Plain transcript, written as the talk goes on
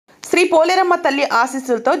శ్రీ పోలేరమ్మ తల్లి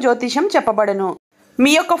ఆశీస్సులతో జ్యోతిష్యం చెప్పబడును.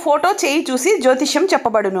 మీ యొక్క ఫోటో చేయి చూసి జ్యోతిష్యం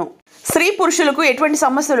చెప్పబడును. స్త్రీ పురుషులకు ఎటువంటి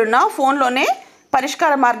సమస్యలున్నా ఫోన్లోనే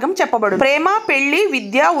పరిష్కార మార్గం చెప్పబడు. ప్రేమ, పెళ్లి,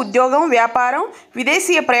 విద్య, ఉద్యోగం, వ్యాపారం,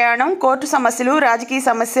 విదేశీయ ప్రయాణం, కోర్టు సమస్యలు, రాజకీయ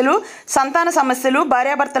సమస్యలు, సంతాన సమస్యలు,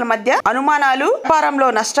 భార్యాభర్తల మధ్య అనుమానాలు, వ్యాపారంలో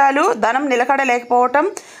నష్టాలు, ధనం నిలకడ లేకపోవటం,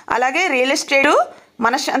 అలాగే రియల్ ఎస్టేట్,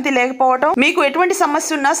 మనశ్శాంతి లేకపోవటం, మీకు ఎటువంటి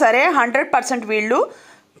సమస్య ఉన్నా సరే 100% వీళ్ళు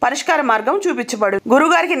పరిష్కార మార్గం చూపించబడు.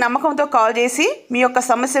 గురుగారికి నమ్మకంతో కాల్ చేసి మీ యొక్క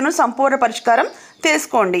సమస్యను సంపూర్ణ పరిష్కారం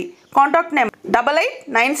తెలుసుకోండి. Contact number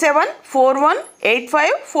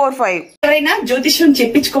 8897418545. ఎవరైనా జ్యోతిష్యం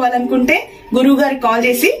చెప్పించుకోవాలనుకుంటే గురువు గారికి కాల్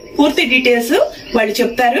చేసి పూర్తి డీటెయిల్స్ వాళ్ళు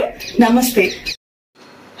చెప్తారు. నమస్తే.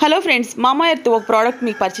 హలో ఫ్రెండ్స్, మామా ఎర్త్ ఒక ప్రోడక్ట్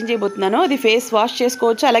మీకు పరిచయం చేయబోతున్నాను. అది ఫేస్ వాష్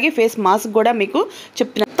చేసుకోవచ్చు, అలాగే ఫేస్ మాస్క్ కూడా మీకు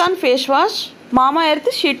చెప్తున్నాను. ఫేస్ వాష్, మామా ఎర్త్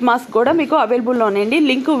షీట్ మాస్క్ కూడా మీకు అవైలబుల్లో ఉన్నాయండి.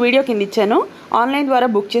 లింక్ వీడియో కింద ఇచ్చాను. ఆన్లైన్ ద్వారా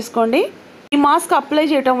బుక్ చేసుకోండి. ఈ మాస్క్ అప్లై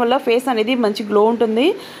చేయడం వల్ల ఫేస్ అనేది మంచి గ్లో ఉంటుంది,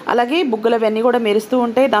 అలాగే బుగ్గలు అవన్నీ కూడా మెరుస్తూ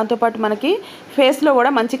ఉంటాయి. దాంతోపాటు మనకి ఫేస్లో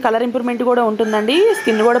కూడా మంచి కలర్ ఇంప్రూవ్మెంట్ కూడా ఉంటుందండి.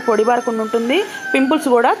 స్కిన్ కూడా పొడి బారకుండా ఉంటుంది, పింపుల్స్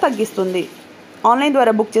కూడా తగ్గిస్తుంది. ఆన్లైన్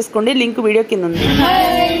ద్వారా బుక్ చేసుకోండి. లింక్ వీడియో కింద ఉంది.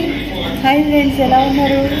 హాయ్ ఫ్రెండ్స్, ఎలా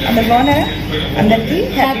ఉన్నారు? అందరు బాగున్నారా? అందరికీ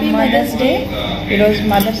హ్యాపీ మదర్స్ డే. ఈరోజు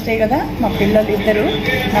మదర్స్ డే కదా, మా పిల్లలు ఇద్దరు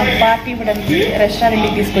నాకు పార్టీ ఇవ్వడానికి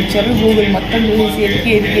రెస్టారెంట్కి తీసుకొచ్చారు. గూగుల్ మొత్తం చూసి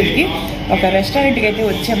ఎదికి ఒక రెస్టారెంట్కి అయితే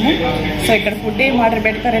వచ్చాము. సో ఇక్కడ ఫుడ్ ఏం ఆర్డర్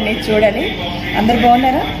పెడతారనేది చూడాలి. అందరు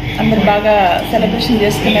బాగున్నారా? అందరు బాగా సెలబ్రేషన్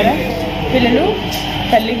చేసుకున్నారా? పిల్లలు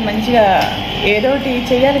తల్లికి మంచిగా ఏదో ఒకటి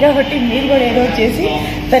చేయాలి కాబట్టి మీరు కూడా ఏదో ఒకటి చేసి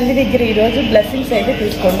తల్లి దగ్గర ఈరోజు బ్లెస్సింగ్స్ అయితే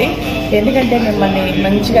తీసుకోండి. ఎందుకంటే మిమ్మల్ని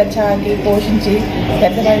మంచిగా చాకి పోషించి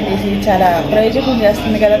పెద్దవాళ్ళు చేసి చాలా ప్రయోజనం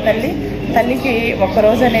చేస్తుంది కదా తల్లి. తల్లికి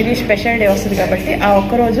ఒక్కరోజు అనేది స్పెషల్ డే వస్తుంది కాబట్టి ఆ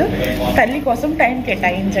ఒక్కరోజు తల్లి కోసం టైం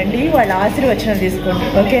కేటాయించండి. వాళ్ళ ఆశీర్వచనాలు తీసుకోండి,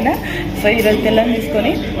 ఓకేనా? సో ఈరోజు పిల్లల్ని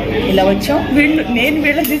తీసుకొని ఇలా వచ్చాం. నేను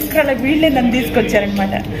వీళ్ళని తీసుకురాలి, వీళ్ళే నన్ను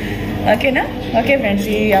తీసుకొచ్చారనమాట, ఓకేనా? ఓకే ఫ్రెండ్స్,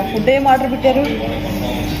 ఆ ఫుడ్ ఏం ఆర్డర్ పెట్టారు?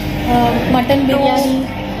 Mutton biryani,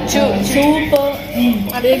 soup,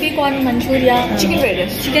 baby corn Manchuria, chicken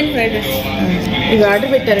fried rice ఇవి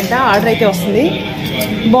ఆర్డర్ పెట్టారంట. ఆర్డర్ అయితే వస్తుంది.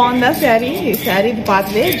 బాగుందా శారీ? శారీది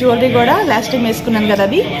పాతదే. జ్యువెలరీ కూడా లాస్ట్ టైం వేసుకున్నాను కదా,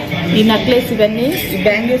 అది. ఈ నెక్లెస్, ఇవన్నీ, ఈ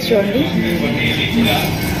బ్యాంగిల్స్ చూడండి.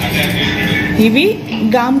 ఇవి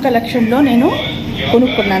గామ్ కలెక్షన్లో నేను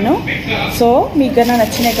కొనుక్కున్నాను. సో మీకు కన్నా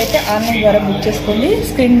నచ్చినట్టయితే ఆన్లైన్ ద్వారా బుక్ చేసుకోండి.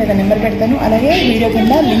 స్క్రీన్ మీద నెంబర్ పెడతాను, అలాగే వీడియో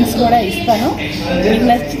కింద లింక్స్ కూడా ఇస్తాను. మీకు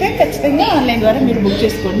నచ్చితే ఖచ్చితంగా ఆన్లైన్ ద్వారా మీరు బుక్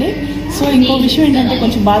చేసుకోండి. సో ఇంకో విషయం ఏంటంటే,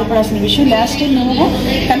 కొంచెం బాధపడాల్సిన విషయం, లాస్ట్ టైం మేము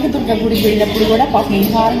కనకదుర్గ గుడికి వెళ్ళినప్పుడు కూడా పాపం ఈ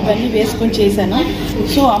హారం ఇవన్నీ వేసుకొని చేశాను.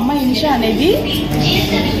 సో అమ్మాయి ఇన్షా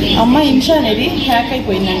అనేది హ్యాక్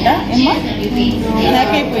అయిపోయిందంట. ఏమ్మా,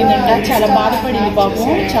 హ్యాక్ అయిపోయిందంట. చాలా బాధపడింది పాపం,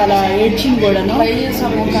 చాలా ఏడ్చింది కూడాను.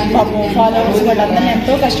 పాపం ఫాలోవర్స్ కూడా అందరినీ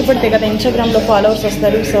ఎంతో కష్టపడితే కదా ఇన్స్టాగ్రామ్లో ఫాలోవర్స్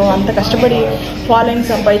వస్తారు. సో అంత కష్టపడి ఫాలోయింగ్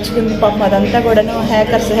సంపాదించుకుంది పాపం. అదంతా కూడాను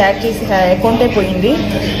హ్యాకర్స్ హ్యాక్ చేసి అకౌంట్ అయిపోయింది.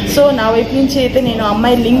 సో నా వైపు నుంచి అయితే నేను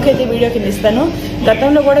అమ్మాయి లింక్ అయితే వీడియో కింద ఇస్తాను.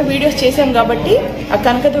 గతంలో కూడా వీడియోస్ చేశాం కాబట్టి ఆ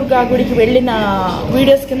కనకదుర్గ గుడికి వెళ్ళిన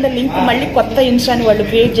వీడియోస్ కింద లింక్ మళ్ళీ కొత్త ఇన్స్టాని వాళ్ళు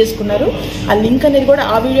క్రియేట్ చేసుకున్నారు. ఆ లింక్ అనేది కూడా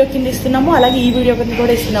ఆ వీడియో కింద ఇస్తున్నాము, అలాగే ఈ వీడియో కింద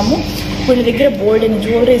కూడా ఇస్తున్నాము. వీళ్ళ దగ్గర బోల్డ్ అండ్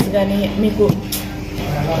జ్యువెలరీస్ కానీ, మీకు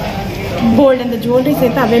గోల్డ్ అండ్ జ్యువెలరీస్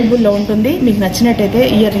అయితే అవైలబుల్లో ఉంటుంది. మీకు నచ్చినట్టయితే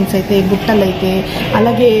ఇయర్ రింగ్స్ అయితే, బుట్టలు అయితే,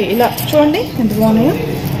 అలాగే ఇలా చూడండి ఎంత బాగున్నాయో.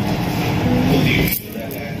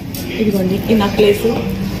 ఇదిగోండి ఈ నెక్లెస్,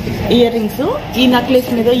 ఇయర్ రింగ్స్, ఈ నెక్లెస్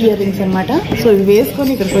మీద ఇయర్ రింగ్స్ అనమాట. సో ఇవి వేసుకొని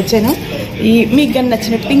ఇక్కడికి వచ్చాను. మీకు కానీ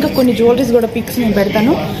నచ్చినట్టు ఇంకా కొన్ని జ్యువెలరీస్ కూడా పిక్స్ నేను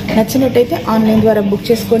పెడతాను. నచ్చినట్టయితే ఆన్లైన్ ద్వారా బుక్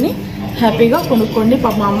చేసుకొని హ్యాపీగా కొనుక్కోండి.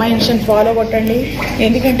 పాప మా అమ్మాయి ఇన్స్టెంట్ ఫాలో కొట్టండి.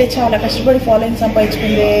 ఎందుకంటే చాలా కష్టపడి ఫాలోయింగ్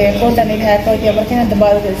సంపాదించుకుంది. అకౌంట్ అనేది హ్యాక్ అయితే ఎవరికైనా అంత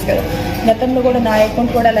బాధ తెలుసు కదా. గతంలో కూడా నా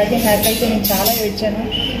అకౌంట్ కూడా అలాగే హ్యాక్ అయితే నేను చాలా ఏడ్చాను.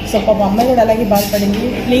 సో పాప అమ్మాయి కూడా అలాగే బాధపడింది.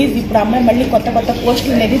 ప్లీజ్, ఇప్పుడు అమ్మాయి మళ్ళీ కొత్త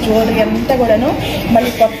పోస్టులు అనేది జ్యువెలరీ అంతా కూడాను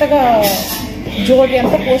మళ్ళీ కొత్తగా జ్యువెలరీ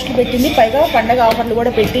అంతా పోస్టులు పెట్టింది. పైగా పండగ ఆఫర్లు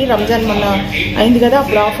కూడా పెట్టి, రంజాన్ మొన్న అయింది కదా,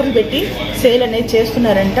 అప్పుడు ఆఫర్లు పెట్టి సేల్ అనేది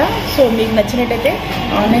చేస్తున్నారంట. సో మీకు నచ్చినట్టయితే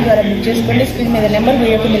ఆన్లైన్ ద్వారా బుక్ చేసుకోండి. స్క్రీన్ మీద నెంబర్,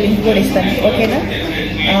 వీడియో కింద లింక్ కూడా ఇస్తాను, ఓకేనా?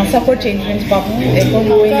 సపోర్ట్ చేయండి ఫ్రెండ్స్. పాపం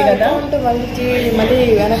అకౌంట్ పోయింది కదా, మళ్ళీ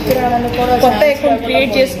వెనక్కి రావాలని కూడా కొత్త అకౌంట్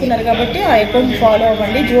క్రియేట్ చేసుకున్నారు కాబట్టి ఆ అకౌంట్ ఫాలో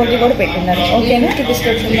అవ్వండి. జ్యువెలరీ కూడా పెట్టినారు, ఓకేనా?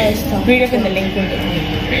 డిస్క్రిప్షన్లో ఇస్తాం, వీడియో కింద లింక్ ఉంటుంది.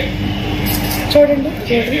 చూడండి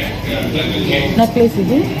నెక్లెస్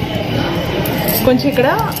ఇది. కొంచెం ఇక్కడ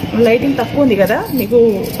లైటింగ్ తక్కువ ఉంది కదా, మీకు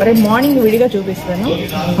రేపు మార్నింగ్ విడిగా చూపిస్తాను,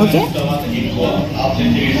 ఓకే?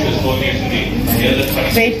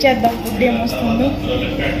 వెయిట్ చేద్దాం, ఫుడ్ ఏమొస్తుంది.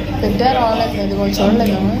 పెద్ద రాలేదు,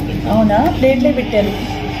 చూడలేదు. అవునా, ప్లేట్లే పెట్టారు.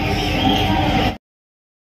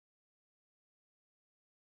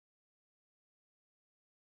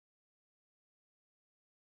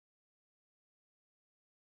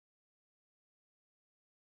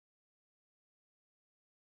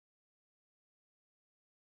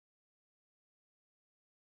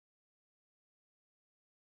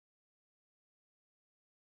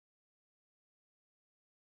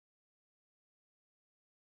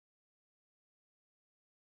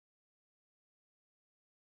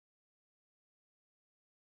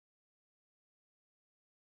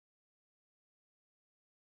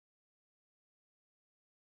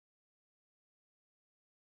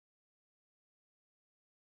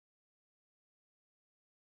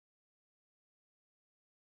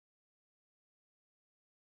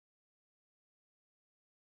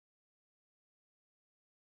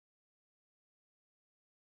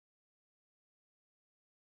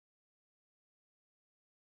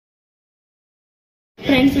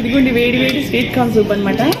 ఫ్రెండ్స్ ఇదిగోండి వేడి వేడి స్వీట్ కార్న్ సూప్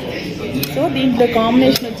అనమాట. సో దీంట్లో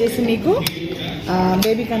కాంబినేషన్ వచ్చేసి మీకు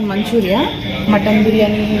baby corn Manchuria, mutton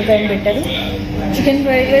biryani, ఇంకా ఏం పెట్టారు, chicken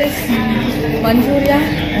fried rice, Manchuria,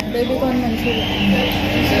 baby corn Manchuria.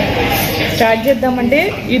 Start చేద్దామంటే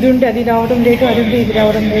ఇది ఉంటే అది రావడం లేటు, అది ఉంటే ఇది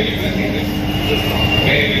రావడం లేటు.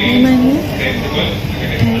 ఏమైంది?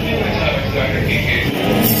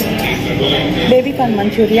 బేబీ కార్న్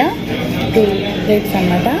మంచూరియా 2 ప్లేట్స్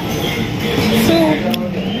అన్నమాట. సో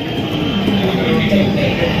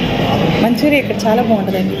మంచూరియా ఇక్కడ చాలా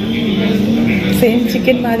బాగుంటుందండి, సేమ్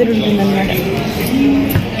చికెన్ మాదిరి ఉంటుందన్నమాట.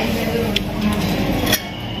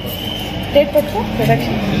 టేక్ పట్టుకో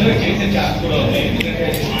ప్రొడక్షన్.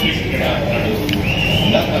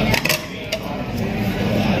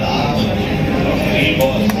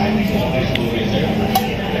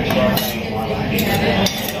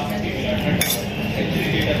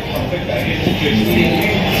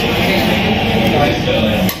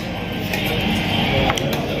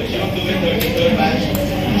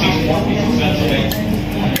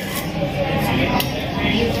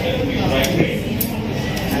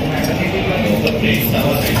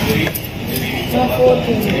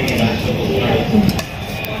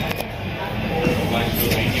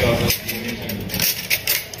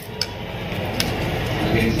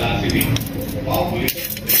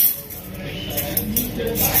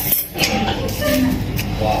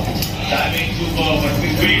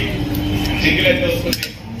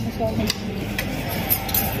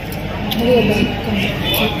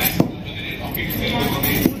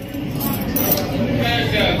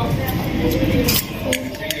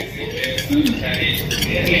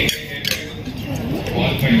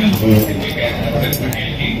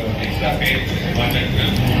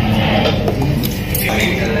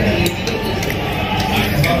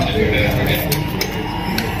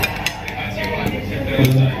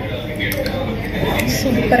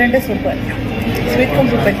 సూపర్ అంటే సూపర్. స్వీట్ కార్న్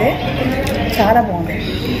సూప్ అయితే చాలా బాగుంది.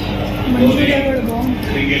 మంచూరియా కూడా బాగుంది.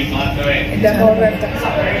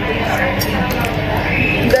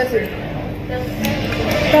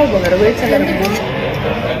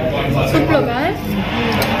 సూప్లో కాదు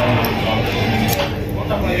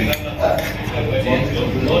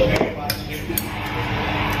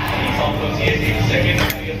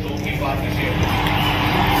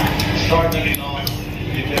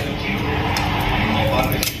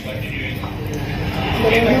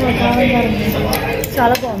చాలా బాగుంది.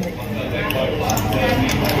 చాలా బాగుంది.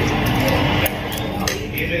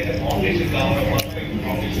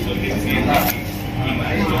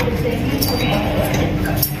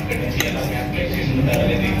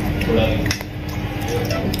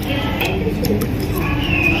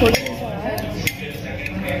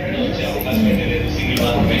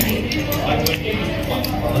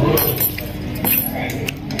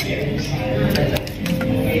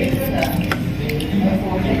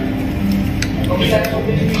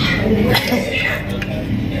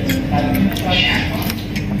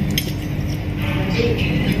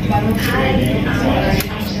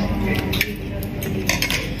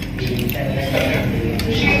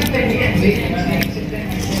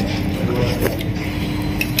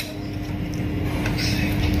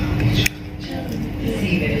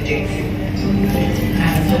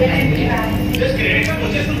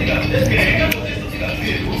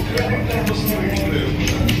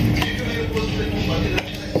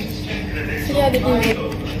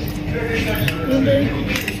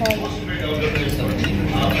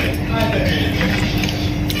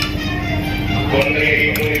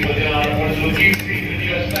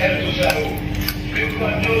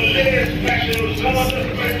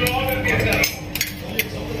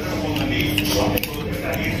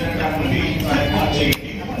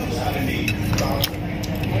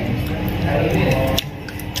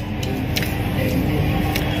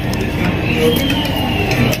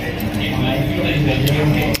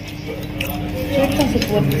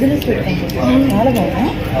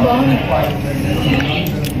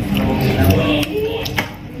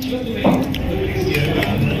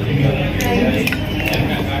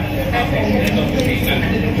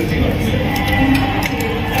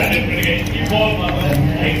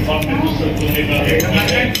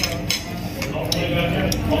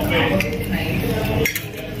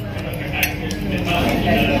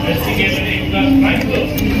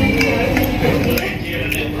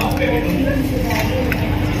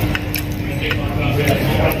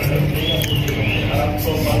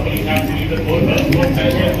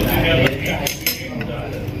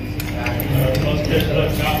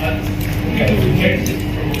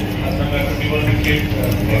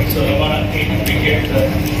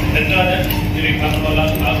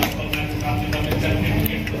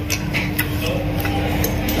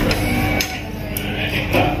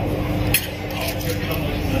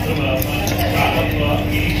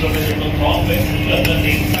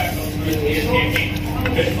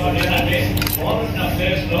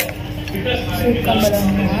 స్వీట్ కంబల్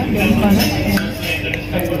దొంగ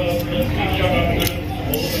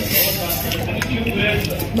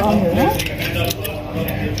బాగుంది కదా.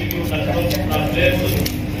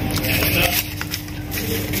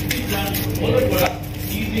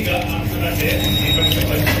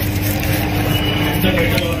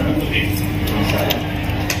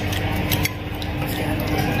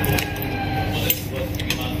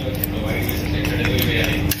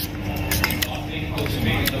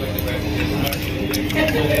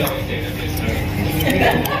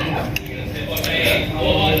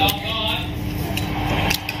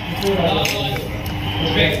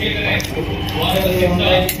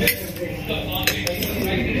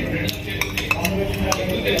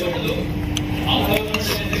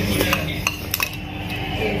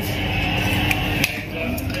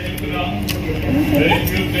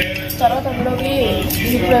 తర్వాత అందులోకి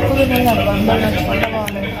ఇప్పుడు ఎక్కువ తినేది బంగాళ నచ్చుకుంటే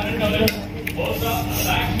బాగుండేది.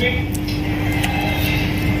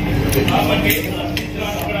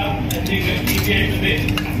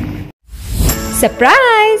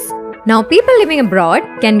 Surprise! Now people living abroad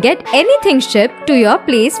can get anything shipped to your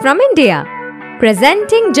place from India.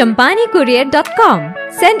 Presenting JampaniCourier.com.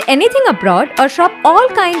 Send anything abroad or shop all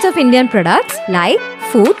kinds of Indian products like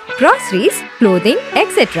food, groceries, clothing,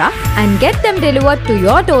 etc. and get them delivered to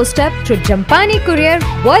your doorstep through Jampani Courier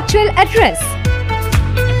virtual address.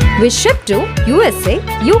 We ship to USA,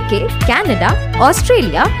 UK, Canada,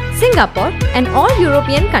 Australia, Singapore and all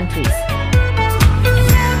European countries.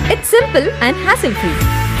 It's simple and hassle-free.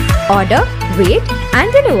 Order, wait and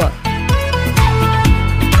deliver.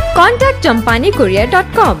 Contact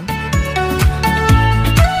JampaniCourier.com.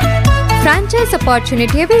 Franchise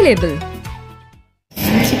opportunity available.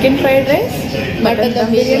 Chicken fried rice, mutton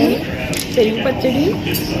dum biryani, పెరుగు పచ్చడి,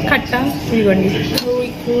 కట్ట, ఇదిగోండి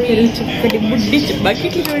పెరుగు చిక్కటి బుడ్డి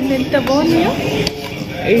బకెట్లు చూడండి ఎంత బాగున్నాయో.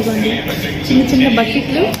 ఇదిగోండి చిన్న చిన్న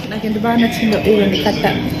బకెట్లు, నాకు ఎంత బాగా నచ్చిందో. ఇదిగోండి కట్ట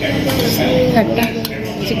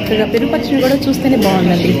చిక్కగా పెరుగు పచ్చడి కూడా చూస్తేనే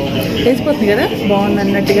బాగుందండి. తెలిసిపోతుంది కదా, బాగుంది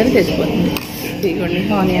అన్నట్టుగానే తెలిసిపోతుంది. ఇదిగోండి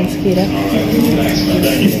ఆనియన్స్ కీర,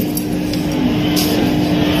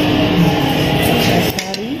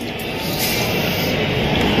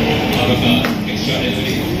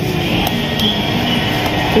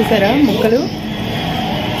 చూసారా ముక్కలు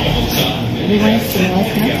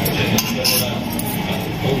వాసన.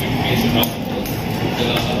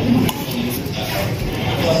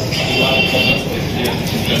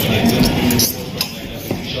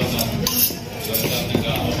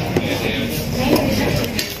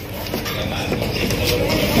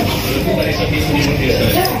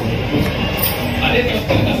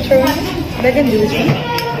 దగ్గర చూసి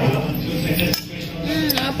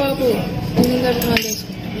పాపు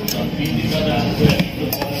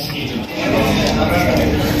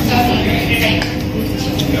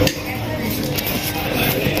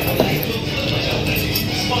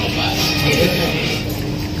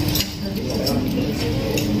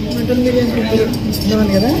మటన్ బిర్యానీ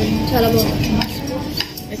బాగుంది కదా, చాలా బాగుంది.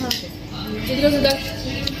 ఇదిగో చూద్దా,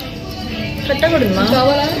 కట్ట కూడా ఉందా?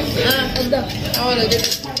 కావాలా? వద్దా, కావాలా?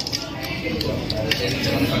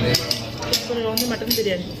 సూపర్గా ఉంది మటన్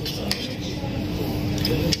బిర్యానీ.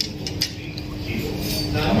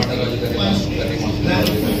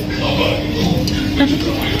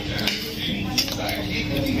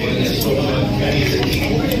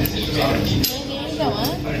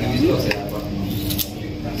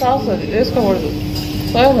 సాస్ అది వేసుకోకూడదు,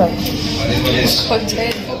 సోయా సాస్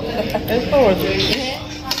వేసుకోకూడదు,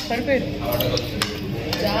 సరిపోయింది.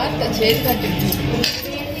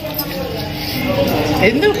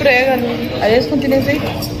 ఎందుకు ప్రయోగాలు, అది వేసుకొని తినేసి.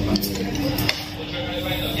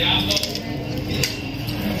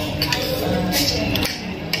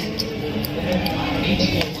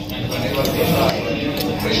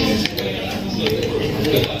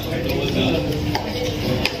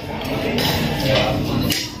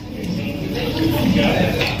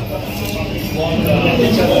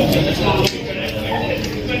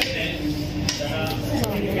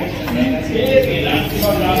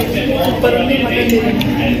 సూపర్ ఉంది మటన్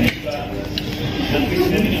బిర్యానీ.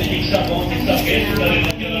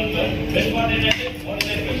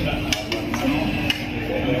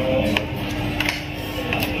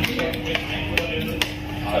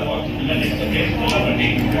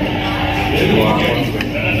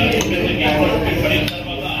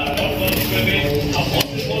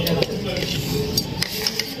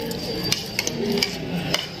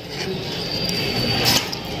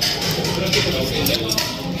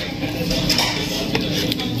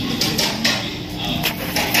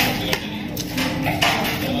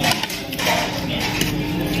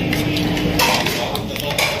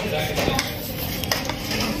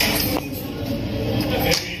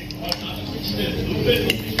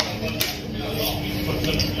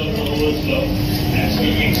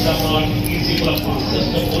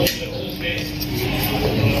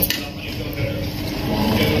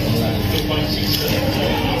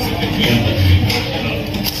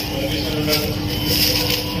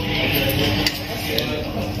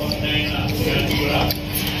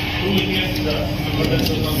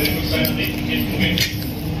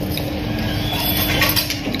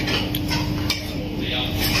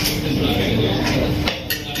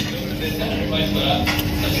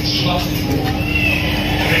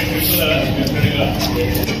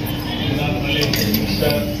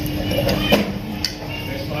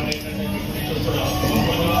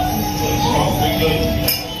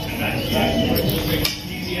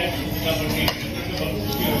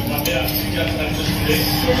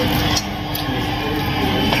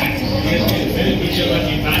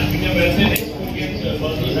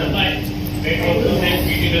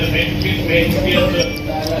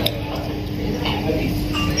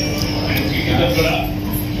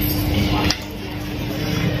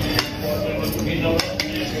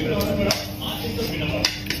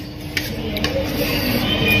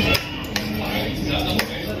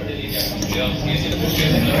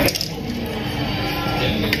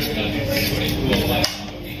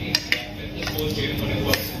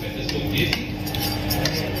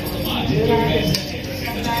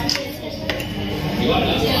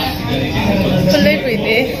 ఫుల్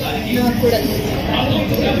అయిపోయింది నాకు కూడా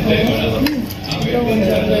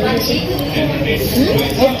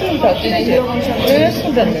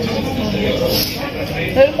వేసుకుంటాను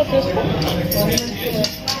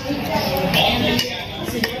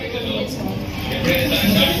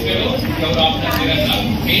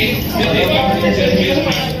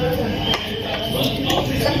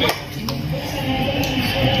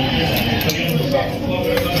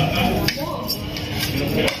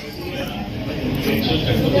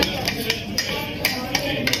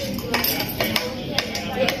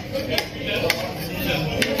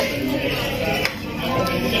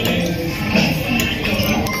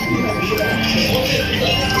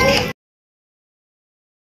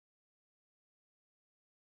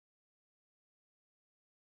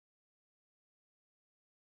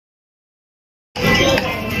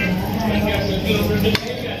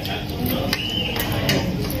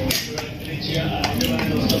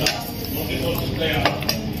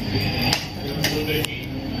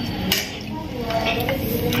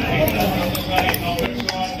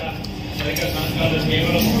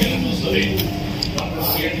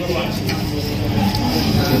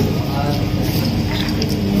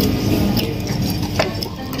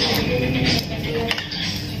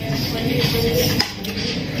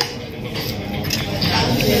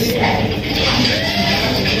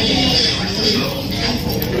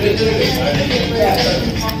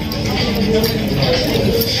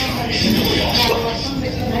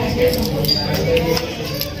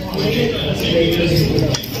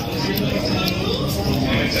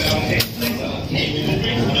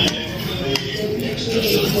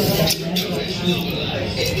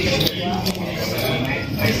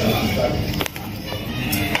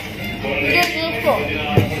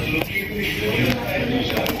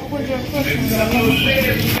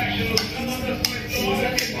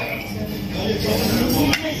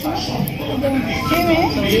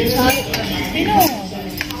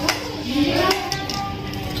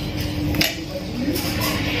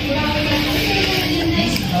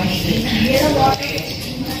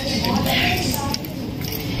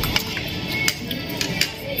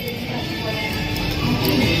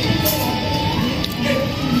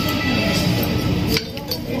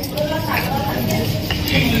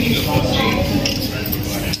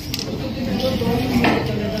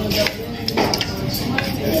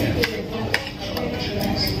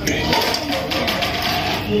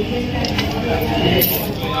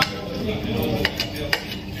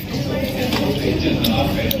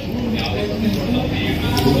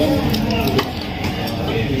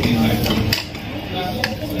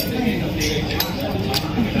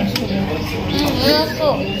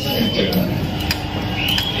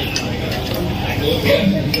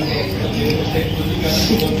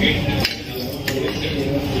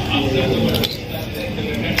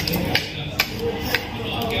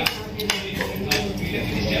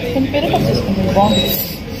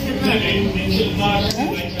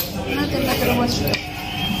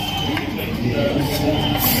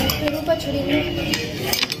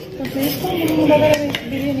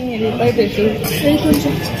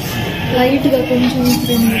కొంచెం లైట్గా కొంచెం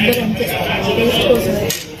ఇద్దరు అంతే టేస్ట్ కోసం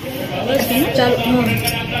చాలు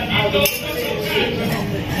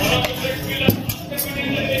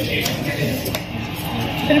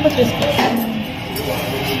తిరుపతి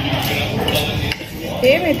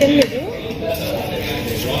ఏమీ తెలియదు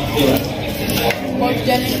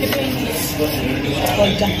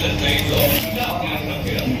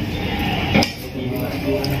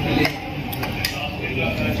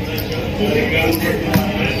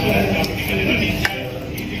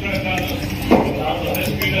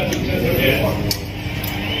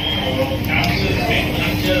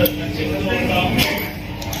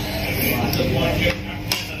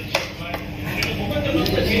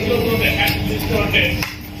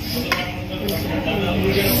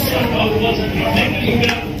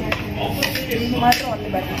మాత్రం ఓన్లీ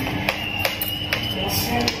బటర్.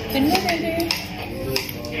 తిన్నదేంటి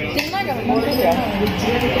తిన్నా కదా మంచిగా.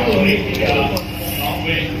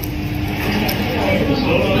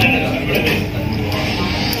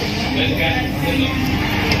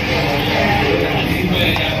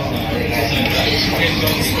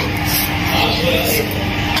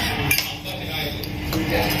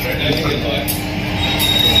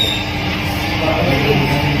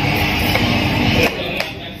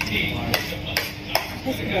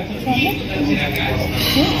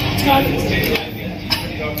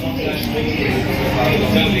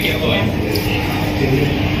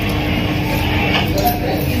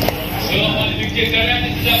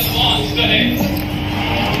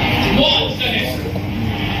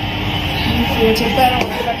 చెప్పారు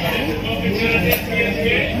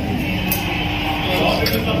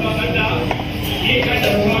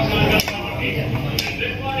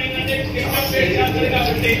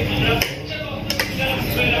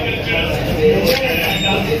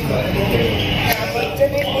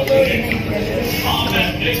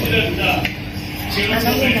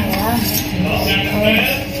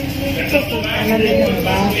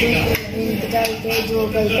ఇంటికైతే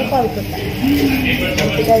జోగైతే పలుకుతా.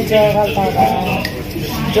 ఇంటికై జోగలుతాడా?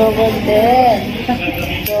 జోగొస్తే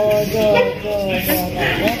జో జో జో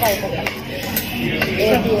జోగైతే పలుకుతా.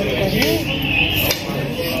 ఏది వేసుకొని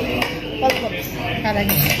పలుకుతా.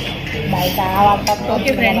 అలాగే బయట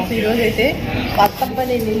ఓకే ఫ్రెండ్స్, ఈరోజు అయితే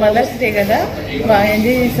మదర్స్ డే కదా, బాగా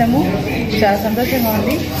ఎంజాయ్ చేసాము. చాలా సంతోషంగా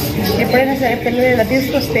ఉంది. ఎప్పుడైనా సరే పిల్లలు ఇలా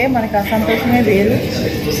తీసుకొస్తే మనకు ఆ సంతోషమే వేరు.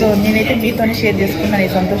 సో నేనైతే మీతోనే షేర్ చేసుకున్నాను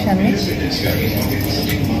ఈ సంతోషాన్ని.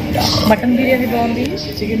 మటన్ బిర్యానీ బాగుంది,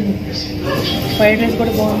 చికెన్ ఫ్రైడ్ రైస్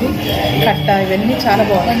కూడా బాగుంది, కట్ట ఇవన్నీ చాలా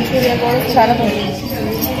బాగుంది, మంచూరియా కూడా చాలా బాగుంది.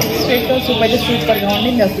 స్వీట్ సూప్ అయితే సూపర్గా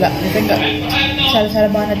ఉండింది. అసలు నిజంగా చాలా చాలా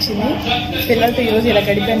బాగా నచ్చింది. పిల్లలతో ఈరోజు ఇలా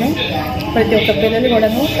గడిపాను. ప్రతి ఒక్క పిల్లలు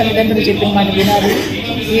కూడాను తల్లిదండ్రులు చెప్పిన మాట వినాలి.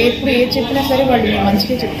 ఎప్పుడు ఏది చెప్పినా సరే వాళ్ళు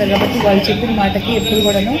మంచిగా చెప్తారు కాబట్టి వాళ్ళు చెప్పిన మాటకి ఎప్పుడు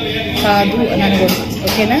కూడాను కాదు అని అనకూడదు.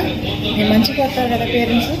 ఓకేనా? నేను మంచిగా వస్తారు కదా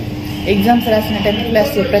పేరెంట్స్. ఎగ్జామ్స్ రాసిన 10th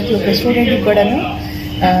క్లాస్ ప్రతి ఒక్క స్టూడెంట్కి కూడాను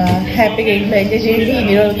హ్యాపీగా ఇంట్లో ఎంజాయ్ చేయండి.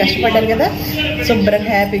 ఇన్ని రోజులు కష్టపడ్డారు కదా,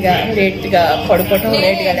 శుభ్రంగా హ్యాపీగా లేట్గా పడుకోవటం,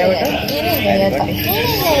 లేట్గా లేవటం.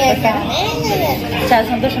 చాలా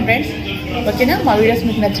సంతోషం ఫ్రెండ్స్. ఓకేనా? మా వీడియోస్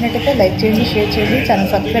మీకు నచ్చినట్టయితే లైక్ చేయండి, షేర్ చేయండి,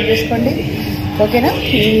 ఛానల్ సబ్స్క్రైబ్ చేసుకోండి. ఓకేనా?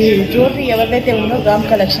 ఈ జ్యువెలరీ ఎవరిదైతే ఉందో గ్రామ్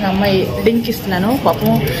కలెక్షన్ అమ్మాయి లింక్ ఇస్తున్నాను.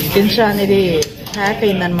 పాపం ఇన్స్టా అనేది హ్యాక్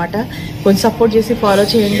అయిందనమాట. కొంచెం సపోర్ట్ చేసి ఫాలో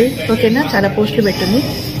చేయండి. ఓకేనా? చాలా పోస్టులు పెట్టింది.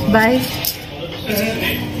 బాయ్.